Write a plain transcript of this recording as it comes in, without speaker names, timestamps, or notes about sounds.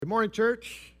morning,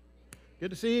 church. Good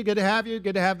to see you. Good to have you.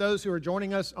 Good to have those who are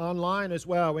joining us online as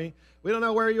well. We don't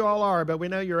know where you all are, but we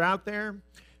know you're out there.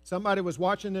 Somebody was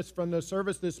watching this from the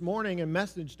service this morning and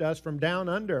messaged us from down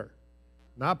under,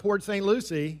 not Port St.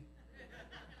 Lucie,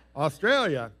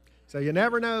 Australia. So you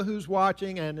never know who's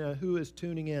watching and who is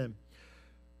tuning in.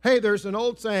 Hey, there's an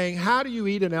old saying, how do you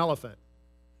eat an elephant?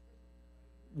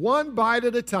 One bite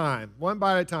at a time. One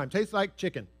bite at a time. Tastes like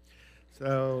chicken.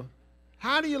 So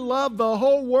how do you love the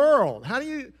whole world? How do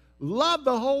you love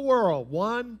the whole world?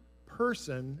 One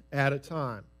person at a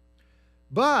time.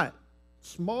 But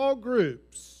small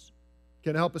groups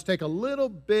can help us take a little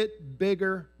bit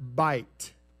bigger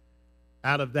bite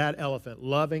out of that elephant,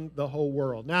 loving the whole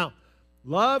world. Now,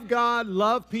 love God,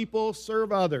 love people,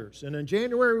 serve others. And in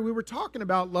January, we were talking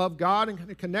about love God and kind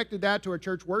of connected that to our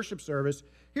church worship service.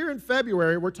 Here in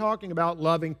February, we're talking about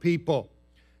loving people.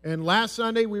 And last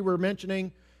Sunday, we were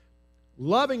mentioning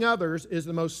loving others is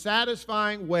the most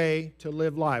satisfying way to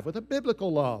live life, with a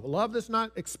biblical love, a love that's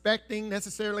not expecting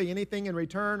necessarily anything in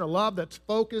return, a love that's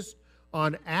focused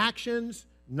on actions,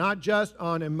 not just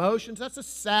on emotions. That's a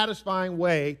satisfying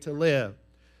way to live.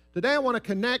 Today I want to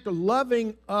connect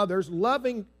loving others,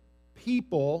 loving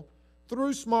people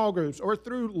through small groups or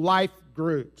through life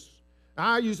groups.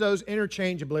 I use those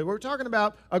interchangeably. We're talking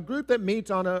about a group that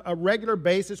meets on a regular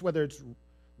basis, whether it's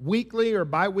weekly or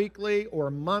bi-weekly or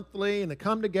monthly, and they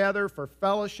come together for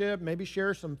fellowship, maybe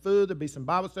share some food, there'll be some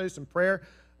Bible study, some prayer,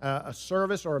 a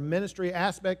service or a ministry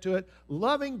aspect to it.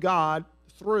 Loving God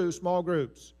through small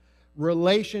groups.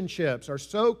 Relationships are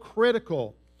so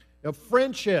critical.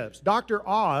 Friendships. Dr.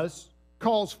 Oz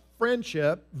calls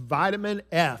friendship vitamin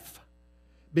F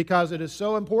because it is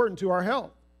so important to our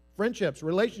health. Friendships,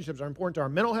 relationships are important to our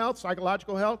mental health,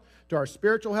 psychological health, to our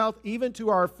spiritual health, even to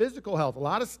our physical health. A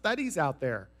lot of studies out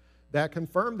there that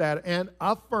confirm that and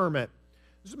affirm it.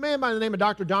 There's a man by the name of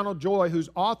Dr. Donald Joy who's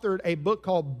authored a book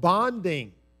called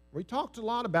Bonding, where he talks a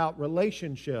lot about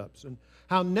relationships and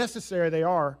how necessary they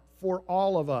are for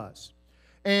all of us.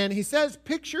 And he says,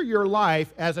 picture your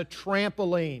life as a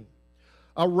trampoline,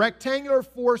 a rectangular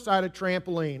four-sided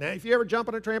trampoline. Now, if you ever jump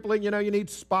on a trampoline, you know you need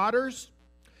spotters.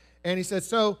 And he says,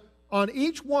 so on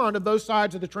each one of those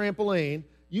sides of the trampoline,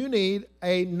 you need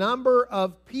a number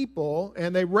of people,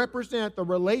 and they represent the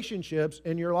relationships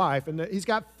in your life. And he's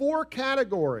got 4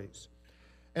 categories.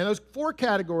 And those 4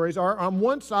 categories are, on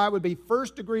one side would be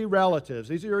first-degree relatives.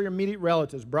 These are your immediate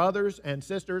relatives, brothers and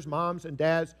sisters, moms and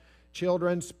dads,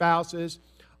 children, spouses.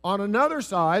 On another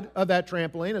side of that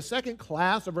trampoline, a second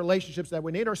class of relationships that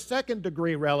we need are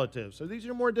second-degree relatives. So these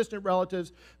are more distant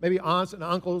relatives, maybe aunts and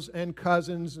uncles and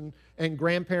cousins and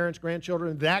grandparents,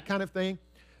 grandchildren, that kind of thing.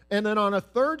 And then on a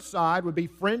third side would be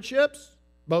friendships,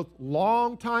 both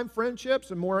long-time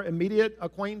friendships and more immediate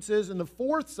acquaintances. And the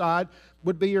fourth side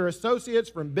would be your associates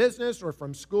from business or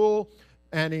from school,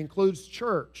 and it includes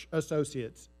church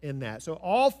associates in that. So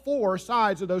all 4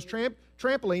 sides of those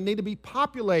trampoline need to be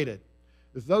populated.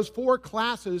 Those 4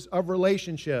 classes of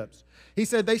relationships. He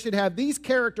said they should have these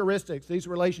characteristics, these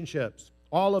relationships,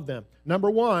 all of them. Number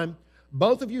 1,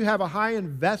 both of you have a high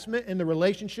investment in the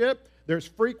relationship. There's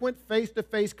frequent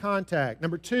face-to-face contact.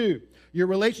 Number 2, your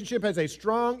relationship has a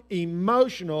strong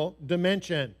emotional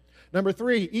dimension. Number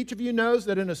 3, each of you knows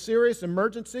that in a serious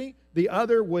emergency, the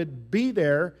other would be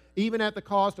there, even at the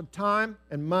cost of time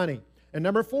and money. And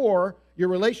number 4, your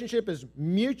relationship is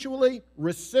mutually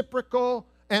reciprocal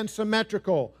and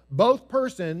symmetrical. Both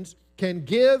persons can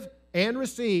give and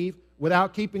receive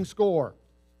without keeping score.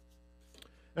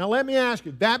 Now let me ask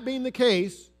you, that being the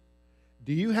case,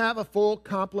 do you have a full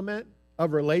complement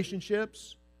of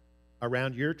relationships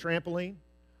around your trampoline?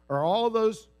 Are all of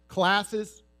those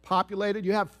classes populated?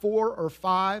 You have 4 or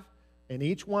 5 in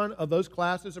each one of those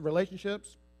classes of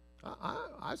relationships?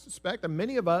 I suspect that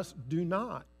many of us do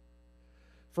not.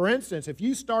 For instance, if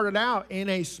you started out in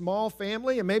a small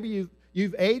family and maybe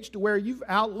you've aged to where you've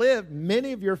outlived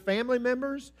many of your family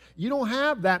members. You don't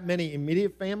have that many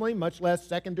immediate family, much less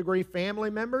second-degree family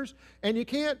members, and you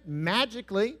can't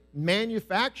magically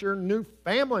manufacture new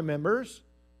family members,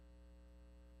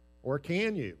 or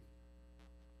can you?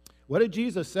 What did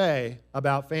Jesus say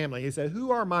about family? He said,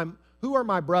 who are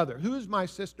my brother? Who is my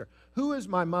sister? Who is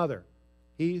my mother?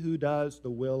 He who does the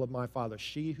will of my Father.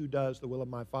 She who does the will of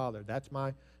my Father. That's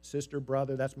my sister,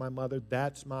 brother. That's my mother.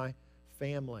 That's my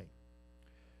family.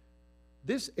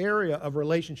 This area of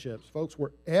relationships, folks, where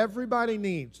everybody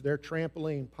needs their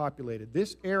trampoline populated,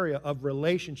 this area of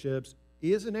relationships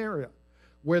is an area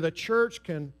where the church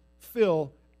can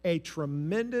fill a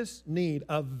tremendous need,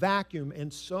 a vacuum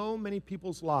in so many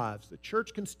people's lives. The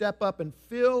church can step up and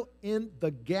fill in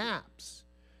the gaps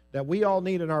that we all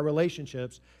need in our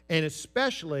relationships, and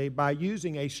especially by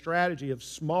using a strategy of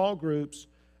small groups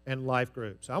and life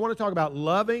groups. I want to talk about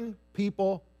loving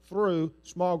people through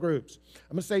small groups.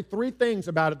 I'm going to say 3 things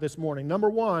about it this morning. Number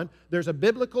 1, there's a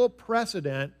biblical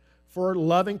precedent for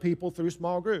loving people through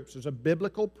small groups. There's a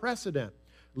biblical precedent.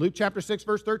 Luke chapter 6,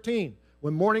 verse 13.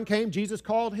 When morning came, Jesus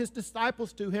called his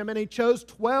disciples to him, and he chose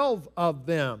 12 of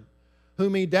them,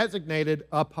 whom he designated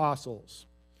apostles.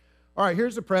 All right,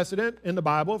 here's a precedent in the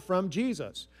Bible from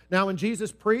Jesus. Now, when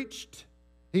Jesus preached,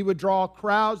 he would draw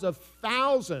crowds of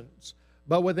thousands,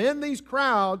 but within these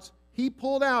crowds, he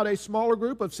pulled out a smaller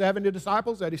group of 70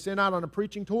 disciples that he sent out on a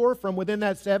preaching tour. From within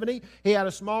that 70, he had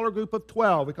a smaller group of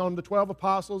 12. We call them the 12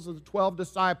 apostles or the 12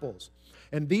 disciples.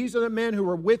 And these are the men who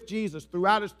were with Jesus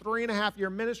throughout his 3.5-year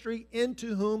ministry,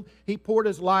 into whom he poured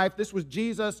his life. This was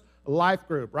Jesus' life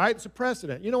group, right? It's a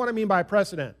precedent. You know what I mean by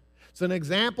precedent? It's an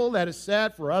example that is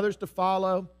set for others to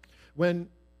follow. When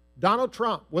Donald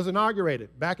Trump was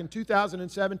inaugurated back in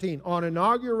 2017, on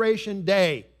Inauguration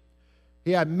Day,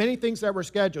 he had many things that were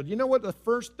scheduled. You know what the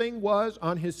first thing was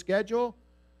on his schedule?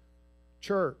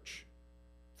 Church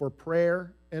for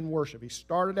prayer and worship. He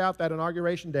started out that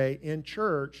Inauguration Day in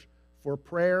church for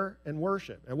prayer and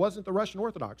worship. It wasn't the Russian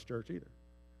Orthodox Church either.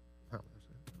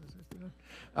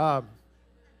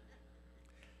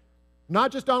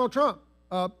 Not just Donald Trump.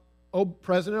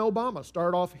 President Obama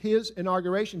started off his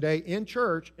Inauguration Day in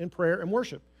church in prayer and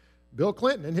worship. Bill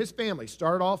Clinton and his family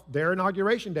started off their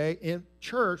Inauguration Day in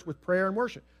church with prayer and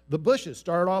worship. The Bushes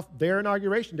started off their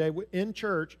Inauguration Day in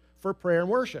church for prayer and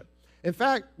worship. In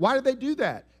fact, why did they do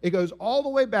that? It goes all the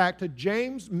way back to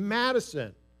James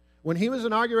Madison. When he was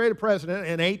inaugurated president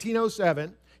in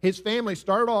 1807, his family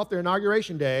started off their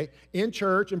Inauguration Day in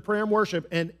church and prayer and worship,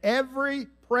 and every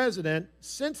president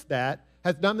since that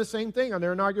has done the same thing on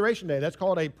their Inauguration Day. That's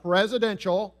called a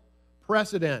presidential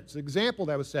precedent. It's an example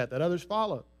that was set that others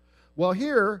followed. Well,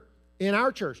 here in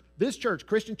our church, this church,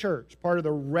 Christian Church, part of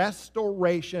the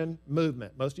Restoration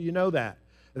movement. Most of you know that.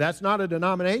 That's not a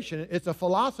denomination, it's a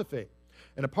philosophy.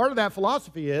 And a part of that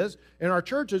philosophy is, in our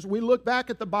churches, we look back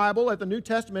at the Bible, at the New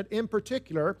Testament in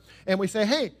particular, and we say,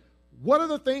 hey, what are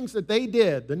the things that they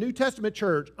did, the New Testament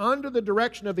church, under the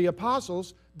direction of the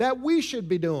apostles, that we should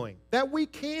be doing, that we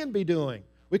can be doing?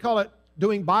 We call it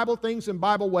doing Bible things in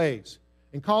Bible ways,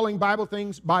 and calling Bible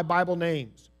things by Bible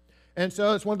names. And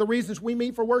so it's one of the reasons we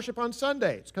meet for worship on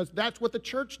Sundays, because that's what the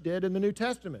church did in the New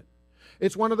Testament.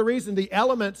 It's one of the reasons the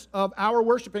elements of our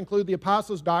worship include the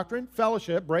apostles' doctrine,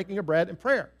 fellowship, breaking of bread, and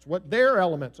prayer. It's what their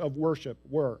elements of worship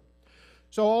were.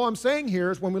 So all I'm saying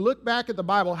here is when we look back at the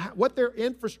Bible, what their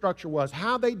infrastructure was,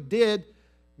 how they did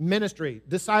ministry,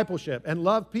 discipleship, and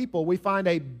love people, we find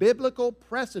a biblical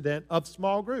precedent of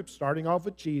small groups, starting off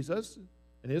with Jesus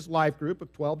and his life group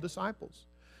of 12 disciples.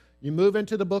 You move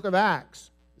into the book of Acts.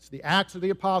 It's the Acts of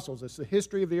the Apostles. It's the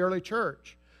history of the early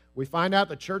church. We find out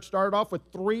the church started off with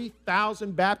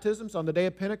 3,000 baptisms on the day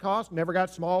of Pentecost, never got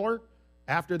smaller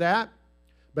after that.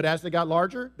 But as they got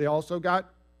larger, they also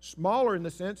got smaller in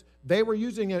the sense they were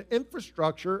using an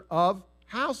infrastructure of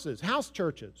houses, house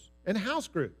churches, and house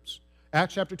groups.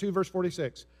 Acts chapter 2, verse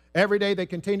 46. Every day they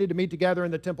continued to meet together in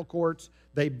the temple courts.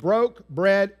 They broke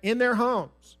bread in their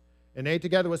homes and ate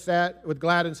together with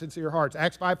glad and sincere hearts.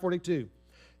 Acts 5:42.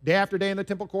 Day after day in the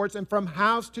temple courts and from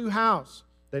house to house,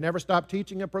 they never stopped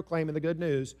teaching and proclaiming the good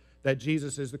news that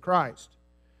Jesus is the Christ.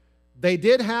 They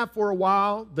did have for a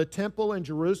while the temple in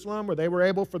Jerusalem where they were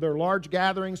able for their large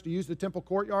gatherings to use the temple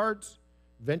courtyards.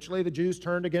 Eventually the Jews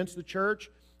turned against the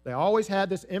church. They always had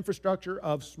this infrastructure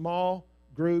of small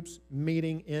groups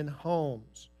meeting in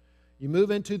homes. You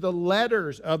move into the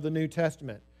letters of the New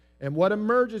Testament, and what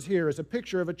emerges here is a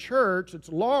picture of a church that's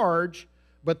large,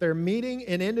 but they're meeting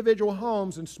in individual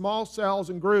homes in small cells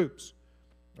and groups.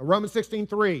 Romans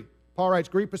 16:3, Paul writes,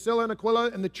 greet Priscilla and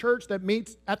Aquila and the church that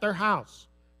meets at their house.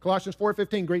 Colossians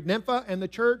 4:15, greet Nympha and the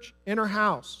church in her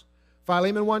house.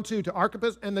 Philemon 1:2, to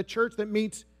Archippus and the church that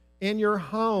meets in your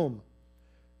home.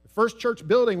 The first church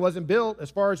building wasn't built,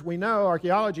 as far as we know,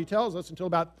 archaeology tells us, until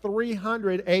about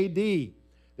 300 A.D.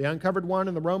 They uncovered one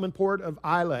in the Roman port of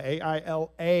Isla,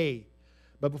 A-I-L-A.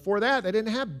 But before that, they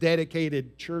didn't have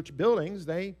dedicated church buildings.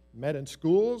 They met in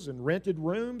schools and rented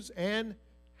rooms and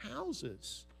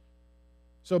houses.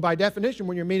 So by definition,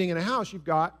 when you're meeting in a house, you've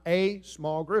got a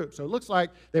small group. So it looks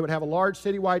like they would have a large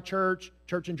citywide church,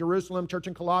 church in Jerusalem, church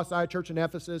in Colossae, church in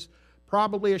Ephesus,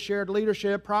 probably a shared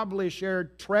leadership, probably a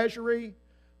shared treasury,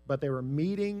 but they were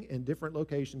meeting in different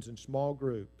locations in small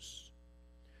groups.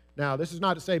 Now, this is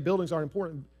not to say buildings aren't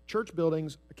important. Church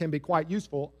buildings can be quite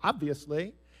useful,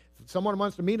 obviously. If someone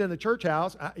wants to meet in a church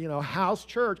house, house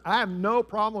church, I have no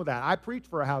problem with that. I preached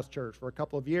for a house church for a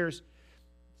couple of years.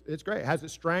 it's great. It has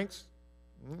its strengths,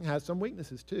 it has some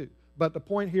weaknesses too. But the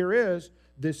point here is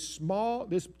this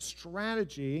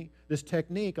strategy, this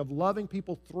technique of loving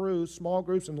people through small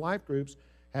groups and life groups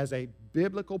has a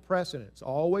biblical precedent. It's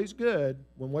always good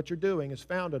when what you're doing is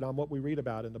founded on what we read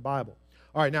about in the Bible.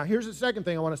 All right, now here's the second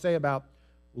thing I want to say about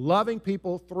loving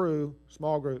people through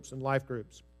small groups and life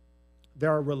groups.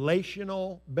 There are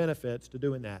relational benefits to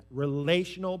doing that.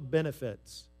 Relational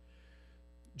benefits.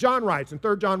 John writes in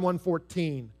 3 John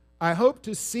 1:14, I hope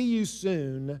to see you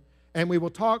soon, and we will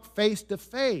talk face to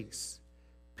face.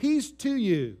 Peace to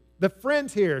you. The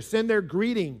friends here send their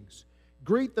greetings.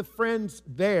 Greet the friends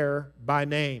there by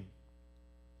name.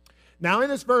 Now in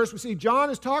this verse, we see John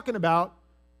is talking about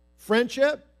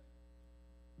friendship,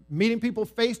 meeting people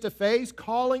face to face,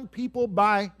 calling people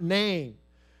by name.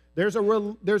 There's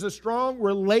a strong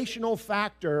relational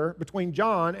factor between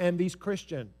John and these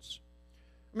Christians.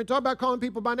 I mean, talk about calling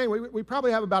people by name. We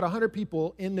probably have about 100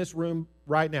 people in this room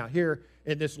right now, here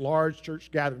in this large church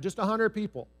gathering, just 100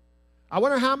 people. I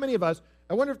wonder how many of us,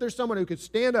 I wonder if there's someone who could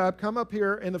stand up, come up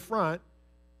here in the front,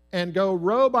 and go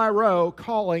row by row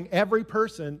calling every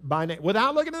person by name,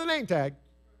 without looking at the name tag,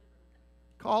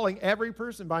 calling every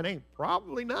person by name.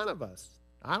 Probably none of us.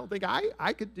 I don't think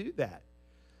I could do that.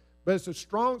 But it's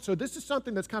so this is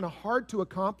something that's kind of hard to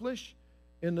accomplish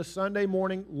in the Sunday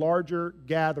morning larger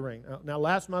gathering. Now,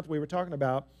 last month we were talking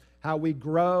about how we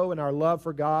grow in our love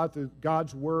for God through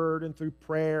God's Word and through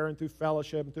prayer and through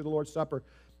fellowship and through the Lord's Supper.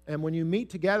 And when you meet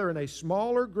together in a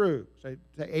smaller group, say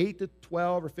 8 to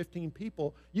 12 or 15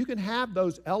 people, you can have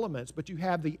those elements, but you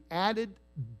have the added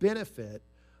benefit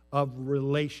of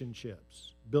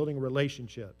relationships, building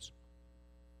relationships.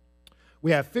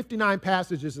 We have 59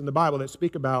 passages in the Bible that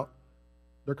speak about,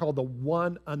 they're called the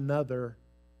one another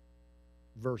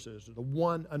verses, or the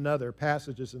one another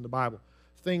passages in the Bible.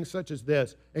 Things such as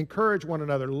this: encourage one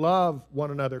another, love one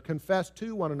another, confess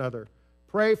to one another,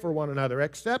 pray for one another,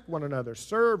 accept one another,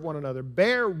 serve one another,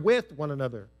 bear with one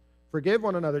another, forgive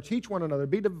one another, teach one another,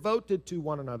 be devoted to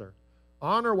one another,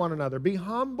 honor one another, be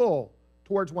humble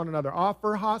towards one another,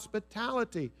 offer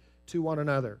hospitality to one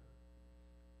another.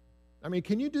 I mean,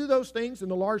 can you do those things in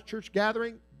the large church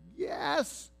gathering?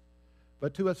 Yes,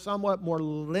 but to a somewhat more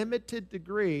limited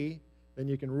degree than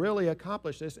you can really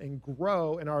accomplish this and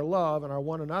grow in our love and our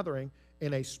one anothering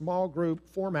in a small group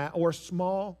format or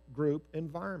small group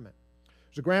environment.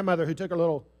 There's a grandmother who took her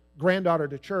little granddaughter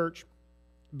to church.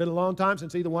 Been a long time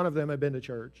since either one of them had been to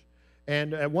church.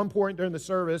 And at one point during the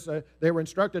service, they were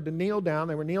instructed to kneel down.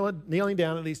 They were kneeling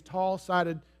down in these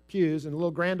tall-sided pews, and the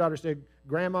little granddaughter said,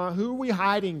 Grandma, who are we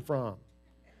hiding from?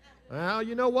 Well,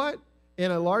 you know what?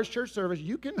 In a large church service,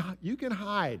 you can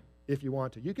hide if you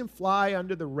want to. You can fly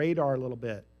under the radar a little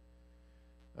bit.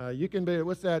 You can be,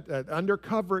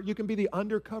 undercover? You can be the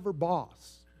undercover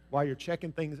boss while you're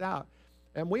checking things out.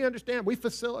 And we understand, we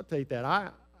facilitate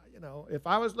that. If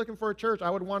I was looking for a church, I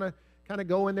would want to kind of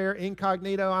go in there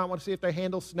incognito. I want to see if they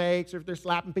handle snakes or if they're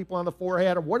slapping people on the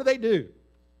forehead or what do they do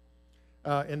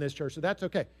in this church. So that's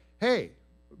okay. Hey,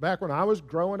 back when I was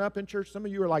growing up in church, some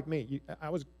of you are like me. I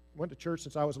went to church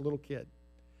since I was a little kid.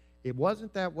 It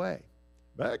wasn't that way.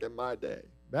 Back in my day,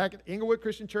 back at Inglewood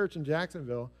Christian Church in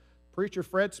Jacksonville, preacher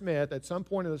Fred Smith, at some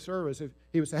point in the service,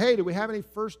 he would say, hey, do we have any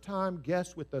first-time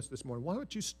guests with us this morning? Why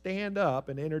don't you stand up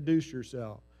and introduce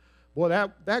yourself? Boy,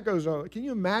 that goes on. Can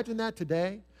you imagine that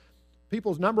today?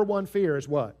 People's number one fear is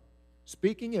what?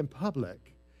 Speaking in public.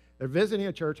 They're visiting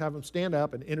a church, have them stand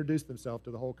up and introduce themselves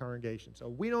to the whole congregation. So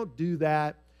we don't do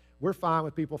that. We're fine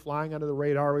with people flying under the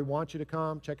radar. We want you to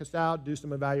come, check us out, do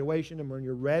some evaluation, and when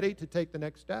you're ready to take the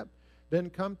next step, then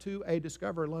come to a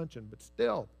Discover Luncheon. But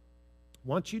still,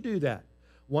 once you do that,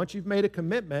 once you've made a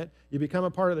commitment, you become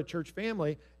a part of the church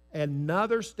family,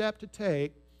 another step to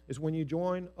take is when you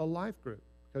join a life group,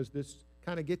 because this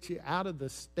kind of gets you out of the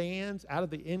stands, out of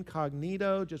the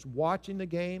incognito, just watching the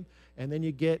game, and then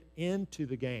you get into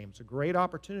the game. It's a great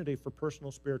opportunity for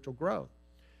personal spiritual growth.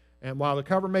 And while the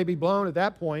cover may be blown at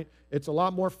that point, it's a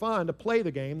lot more fun to play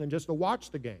the game than just to watch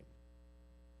the game,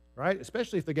 right?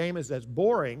 Especially if the game is as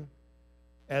boring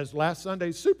as last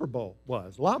Sunday's Super Bowl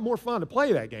was. A lot more fun to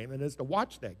play that game than it is to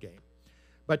watch that game.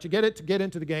 But you get it to get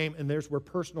into the game, and there's where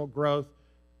personal growth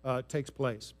takes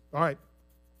place. All right.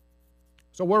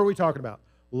 So what are we talking about?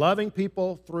 Loving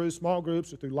people through small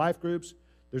groups or through life groups.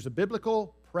 There's a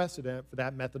biblical precedent for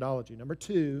that methodology. Number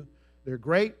two, there are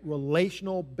great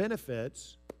relational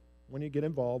benefits when you get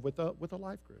involved with a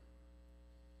life group.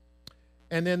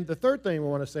 And then the third thing we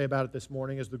want to say about it this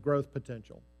morning is the growth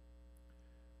potential.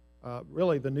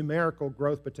 Really the numerical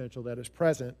growth potential that is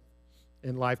present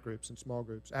in life groups and small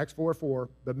groups. Acts 4:4,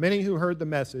 but many who heard the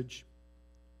message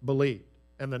believed.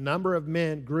 and the number of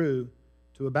men grew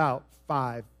to about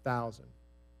 5,000.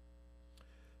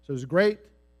 So there's great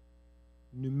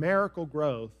numerical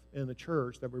growth in the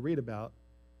church that we read about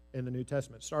in the New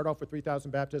Testament. Started off with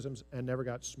 3,000 baptisms and never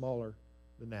got smaller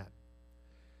than that.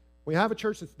 We have a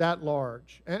church that's that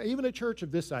large, and even a church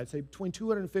of this size, say between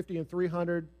 250 and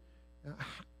 300,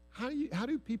 how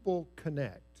do people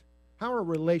connect? How are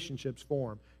relationships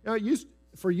formed?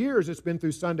 For years, it's been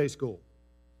through Sunday school.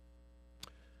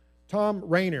 Tom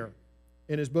Rainer,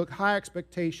 in his book High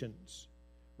Expectations,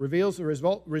 reveals the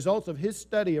results of his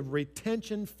study of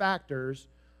retention factors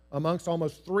amongst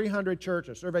almost 300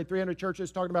 churches. Surveyed 300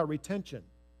 churches talking about retention.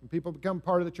 When people become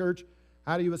part of the church,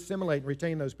 how do you assimilate and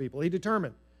retain those people? He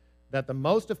determined that the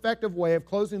most effective way of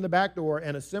closing the back door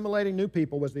and assimilating new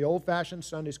people was the old-fashioned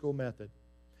Sunday school method.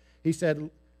 He said,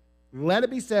 let it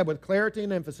be said with clarity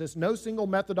and emphasis, no single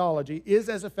methodology is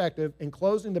as effective in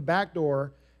closing the back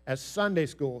door as Sunday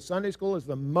school. Sunday school is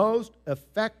the most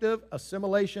effective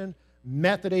assimilation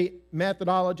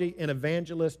methodology in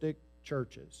evangelistic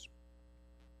churches.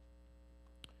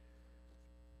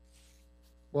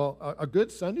 Well, a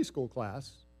good Sunday school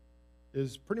class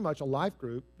is pretty much a life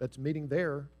group that's meeting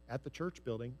there at the church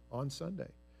building on Sunday.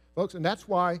 Folks, and that's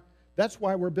why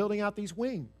we're building out these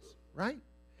wings, right?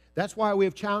 That's why we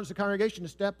have challenged the congregation to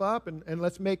step up and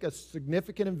let's make a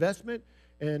significant investment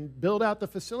and build out the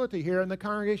facility here. And the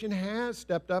congregation has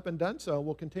stepped up and done so and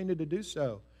will continue to do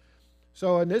so.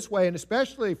 So in this way, and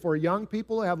especially for young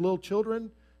people who have little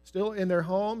children still in their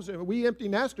homes, we empty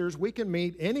nesters, we can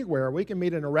meet anywhere. We can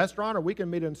meet in a restaurant or we can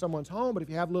meet in someone's home. But if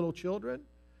you have little children,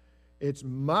 it's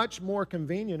much more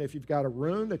convenient if you've got a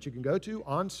room that you can go to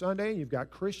on Sunday and you've got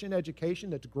Christian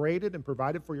education that's graded and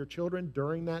provided for your children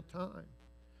during that time.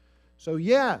 So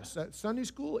yes, Sunday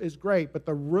school is great, but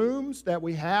the rooms that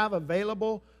we have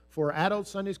available for adult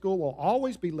Sunday school will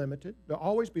always be limited. They'll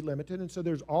always be limited, and so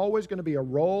there's always going to be a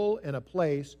role and a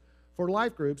place for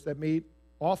life groups that meet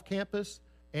off campus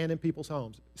and in people's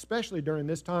homes, especially during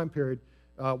this time period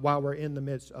while we're in the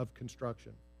midst of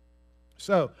construction.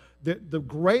 So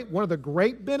one of the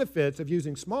great benefits of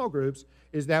using small groups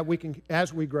is that we can,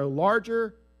 as we grow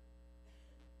larger,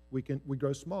 we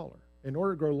grow smaller. In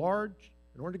order to grow large,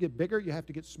 in order to get bigger, you have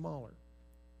to get smaller.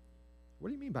 What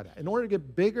do you mean by that? In order to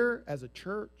get bigger as a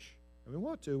church, and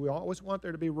we always want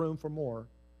there to be room for more,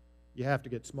 you have to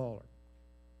get smaller.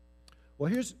 Well,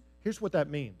 here's what that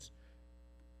means.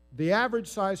 The average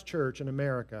size church in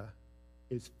America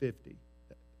is 50.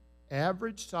 The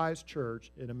average size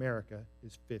church in America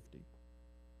is 50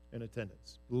 in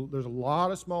attendance. There's a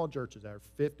lot of small churches that are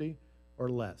 50 or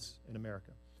less in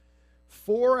America.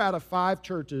 4 out of 5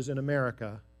 churches in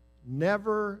America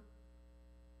never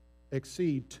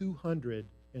exceed 200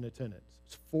 in attendance.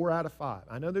 It's 4 out of 5.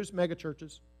 I know there's mega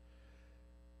churches,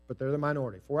 but they're the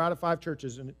minority. 4 out of 5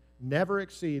 churches never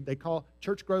exceed,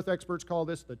 church growth experts call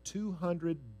this the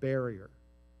 200 barrier.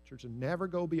 Churches never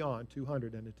go beyond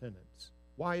 200 in attendance.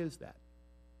 Why is that?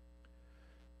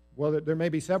 Well, there may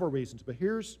be several reasons, but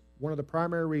here's one of the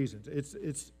primary reasons.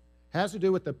 It has to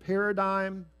do with the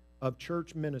paradigm of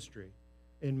church ministry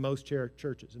in most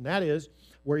churches, and that is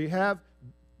where you have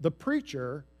the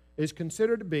preacher is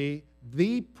considered to be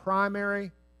the primary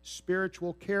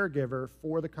spiritual caregiver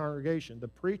for the congregation. The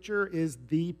preacher is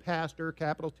the pastor,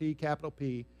 capital T, capital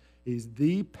P, is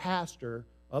the pastor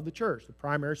of the church, the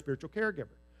primary spiritual caregiver.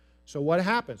 So what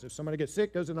happens? If somebody gets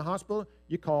sick, goes in the hospital,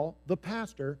 you call the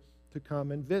pastor to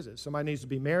come and visit. Somebody needs to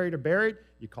be married or buried,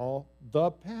 you call the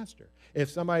pastor.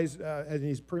 If somebody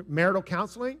needs marital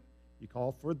counseling, you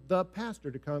call for the pastor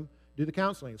to come do the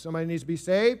counseling. If somebody needs to be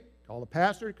saved, call the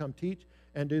pastor to come teach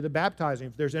and do the baptizing.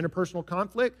 If there's interpersonal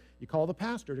conflict, you call the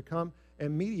pastor to come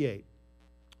and mediate.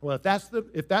 Well, if that's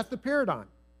the paradigm,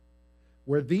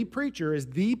 where the preacher is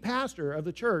the pastor of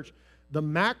the church,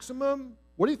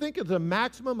 what do you think of the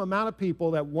maximum amount of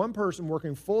people that one person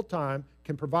working full-time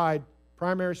can provide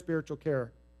primary spiritual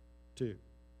care to?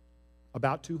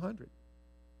 About 200.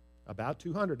 About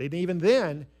 200. And even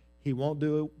then, he won't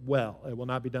do it well. It will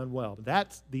not be done well.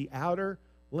 That's the outer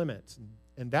limits.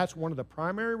 And that's one of the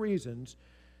primary reasons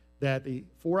that the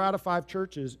 4 out of 5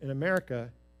 churches in America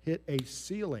hit a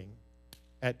ceiling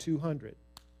at 200,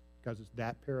 because it's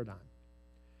that paradigm.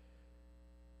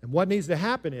 And what needs to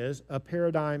happen is a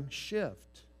paradigm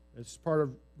shift. It's part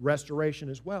of restoration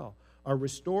as well. A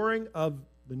restoring of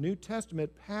the New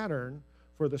Testament pattern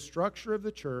for the structure of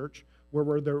the church,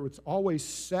 where there was always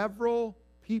several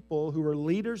people who were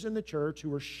leaders in the church,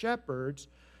 who were shepherds,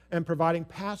 and providing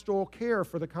pastoral care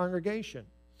for the congregation.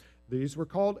 These were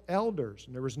called elders,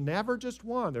 and there was never just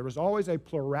one. There was always a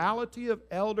plurality of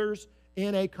elders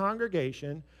in a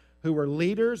congregation who were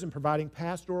leaders and providing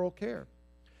pastoral care.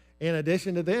 In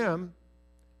addition to them,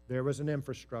 there was an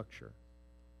infrastructure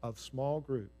of small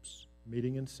groups,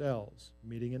 meeting in cells,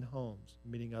 meeting in homes,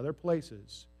 meeting other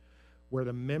places, where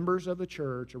the members of the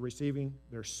church are receiving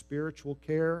their spiritual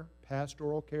care,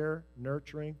 pastoral care,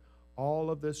 nurturing,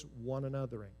 all of this one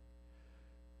anothering.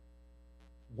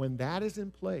 When that is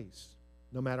in place,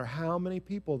 no matter how many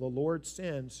people the Lord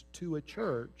sends to a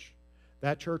church,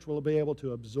 that church will be able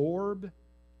to absorb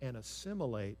and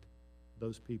assimilate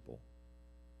those people.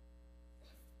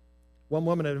 One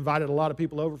woman had invited a lot of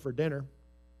people over for dinner,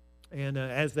 and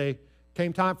as they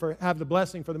came time for have the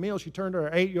blessing for the meal, she turned to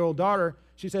her 8-year-old daughter.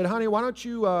 She said, "Honey, why don't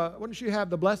you have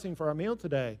the blessing for our meal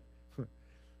today?"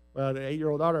 Well, the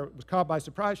 8-year-old daughter was caught by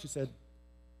surprise. She said,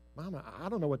 "Mama, I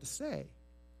don't know what to say."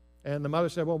 And the mother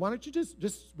said, "Well, why don't you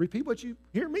just repeat what you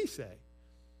hear me say?"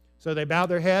 So they bowed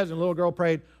their heads, and the little girl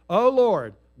prayed, "Oh,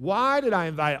 Lord, why did I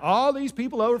invite all these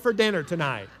people over for dinner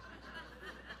tonight?"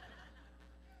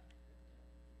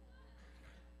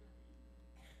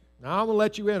 Now, I'm going to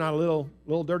let you in on a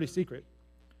little dirty secret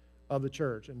of the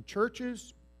church. In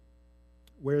churches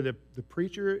where the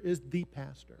preacher is the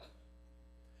pastor,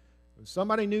 when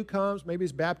somebody new comes, maybe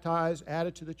is baptized,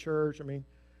 added to the church,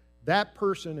 that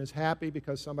person is happy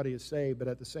because somebody is saved, but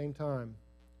at the same time,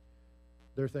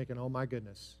 they're thinking, "Oh my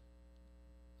goodness,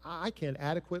 I can't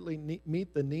adequately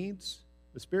meet the needs,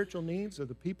 the spiritual needs of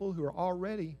the people who are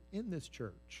already in this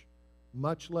church,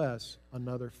 much less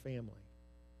another family."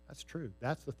 That's true.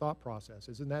 That's the thought process.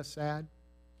 Isn't that sad?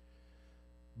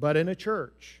 But in a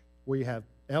church where you have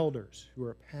elders who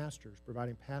are pastors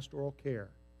providing pastoral care,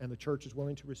 and the church is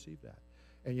willing to receive that,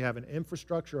 and you have an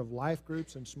infrastructure of life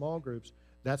groups and small groups,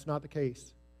 that's not the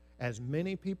case. As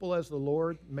many people as the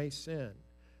Lord may send,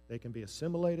 they can be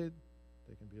assimilated,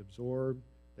 they can be absorbed,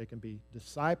 they can be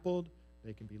discipled,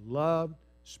 they can be loved,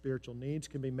 spiritual needs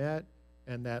can be met,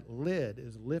 and that lid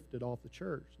is lifted off the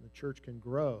church, and the church can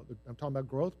grow. I'm talking about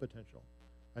growth potential.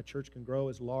 That church can grow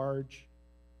as large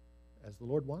as the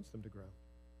Lord wants them to grow.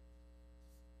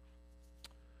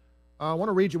 I want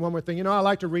to read you one more thing. I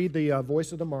like to read the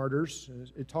Voice of the Martyrs.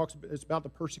 It's about the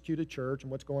persecuted church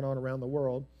and what's going on around the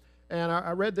world. And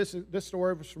I read this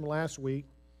story was from last week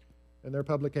in their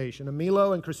publication.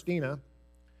 Emilio and Cristina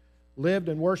lived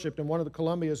and worshiped in one of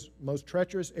Colombia's most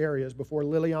treacherous areas before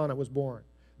Liliana was born.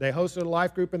 They hosted a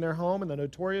life group in their home in the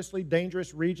notoriously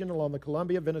dangerous region along the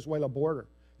Colombia-Venezuela border,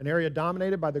 an area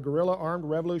dominated by the guerrilla-armed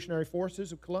revolutionary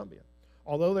forces of Colombia.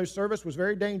 Although their service was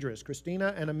very dangerous,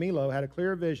 Cristina and Emilio had a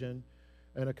clear vision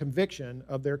and a conviction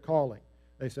of their calling.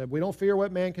 They said, "We don't fear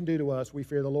what man can do to us, we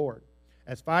fear the Lord."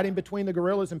 As fighting between the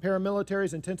guerrillas and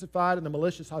paramilitaries intensified and the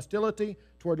malicious hostility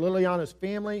toward Liliana's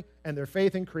family and their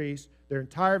faith increased, their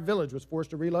entire village was forced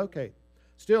to relocate.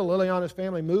 Still, Liliana's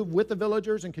family moved with the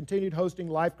villagers and continued hosting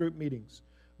life group meetings.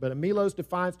 But Emilio's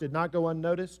defiance did not go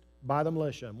unnoticed by the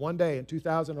militia. And one day in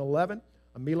 2011,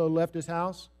 Emilio left his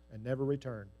house and never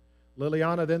returned.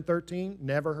 Liliana, then 13,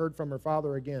 never heard from her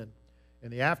father again. In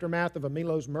the aftermath of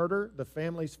Emilio's murder, the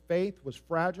family's faith was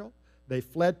fragile. They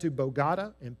fled to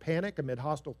Bogota in panic amid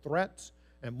hostile threats,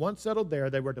 and once settled there,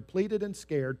 they were depleted and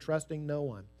scared, trusting no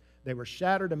one. They were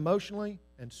shattered emotionally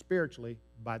and spiritually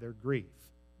by their grief.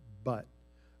 But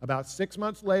about 6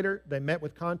 months later, they met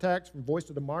with contacts from Voice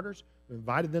of the Martyrs, who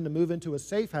invited them to move into a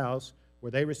safe house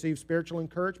where they received spiritual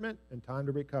encouragement and time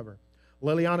to recover.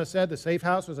 Liliana said the safe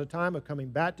house was a time of coming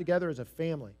back together as a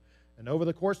family. And over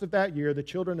the course of that year, the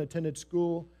children attended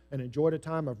school and enjoyed a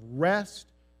time of rest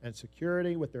and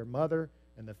security with their mother,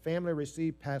 and the family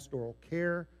received pastoral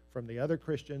care from the other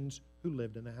Christians who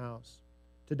lived in the house.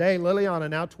 Today, Liliana,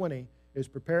 now 20, is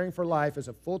preparing for life as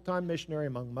a full-time missionary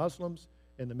among Muslims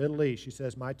in the Middle East. She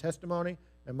says, "My testimony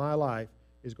and my life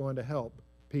is going to help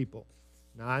people."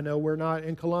 Now, I know we're not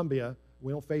in Colombia.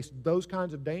 We don't face those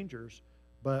kinds of dangers,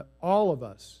 but all of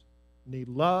us need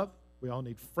love. We all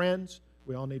need friends.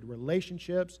 We all need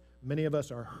relationships. Many of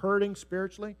us are hurting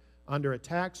spiritually, under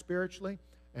attack spiritually,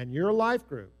 and your life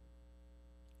group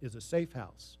is a safe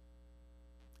house,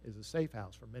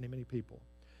 for many, many people.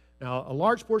 Now, a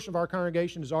large portion of our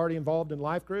congregation is already involved in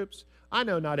life groups. I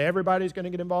know not everybody's going to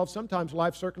get involved. Sometimes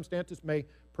life circumstances may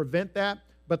prevent that.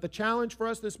 But the challenge for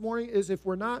us this morning is, if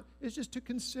we're not, is just to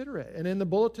consider it. And in the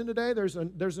bulletin today, there's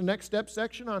a next step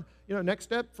section on, next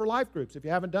step for life groups. If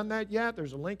you haven't done that yet,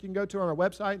 there's a link you can go to on our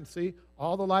website and see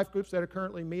all the life groups that are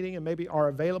currently meeting and maybe are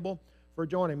available for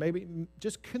joining. Maybe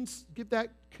just give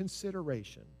that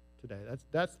consideration today.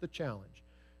 That's the challenge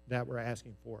that we're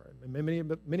asking for. And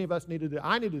many of us need to do.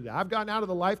 I need to do that. I've gotten out of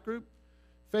the life group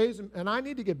phase, and I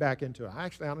need to get back into it. I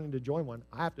don't need to join one.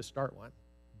 I have to start one.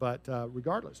 But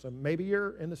regardless, so maybe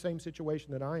you're in the same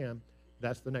situation that I am.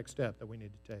 That's the next step that we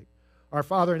need to take. Our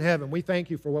Father in heaven, we thank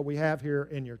you for what we have here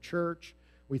in your church.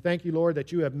 We thank you, Lord,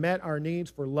 that you have met our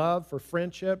needs for love, for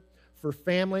friendship, for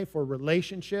family, for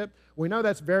relationship. We know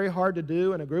that's very hard to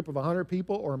do in a group of 100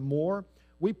 people or more.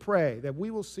 We pray that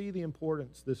we will see the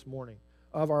importance this morning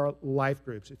of our life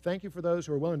groups. Thank you for those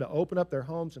who are willing to open up their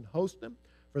homes and host them,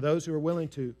 for those who are willing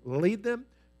to lead them.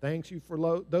 Thanks you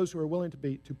for those who are willing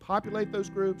to populate those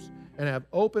groups and have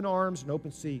open arms and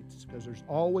open seats, because there's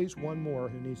always one more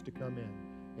who needs to come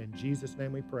in. In Jesus'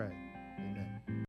 name we pray. Amen.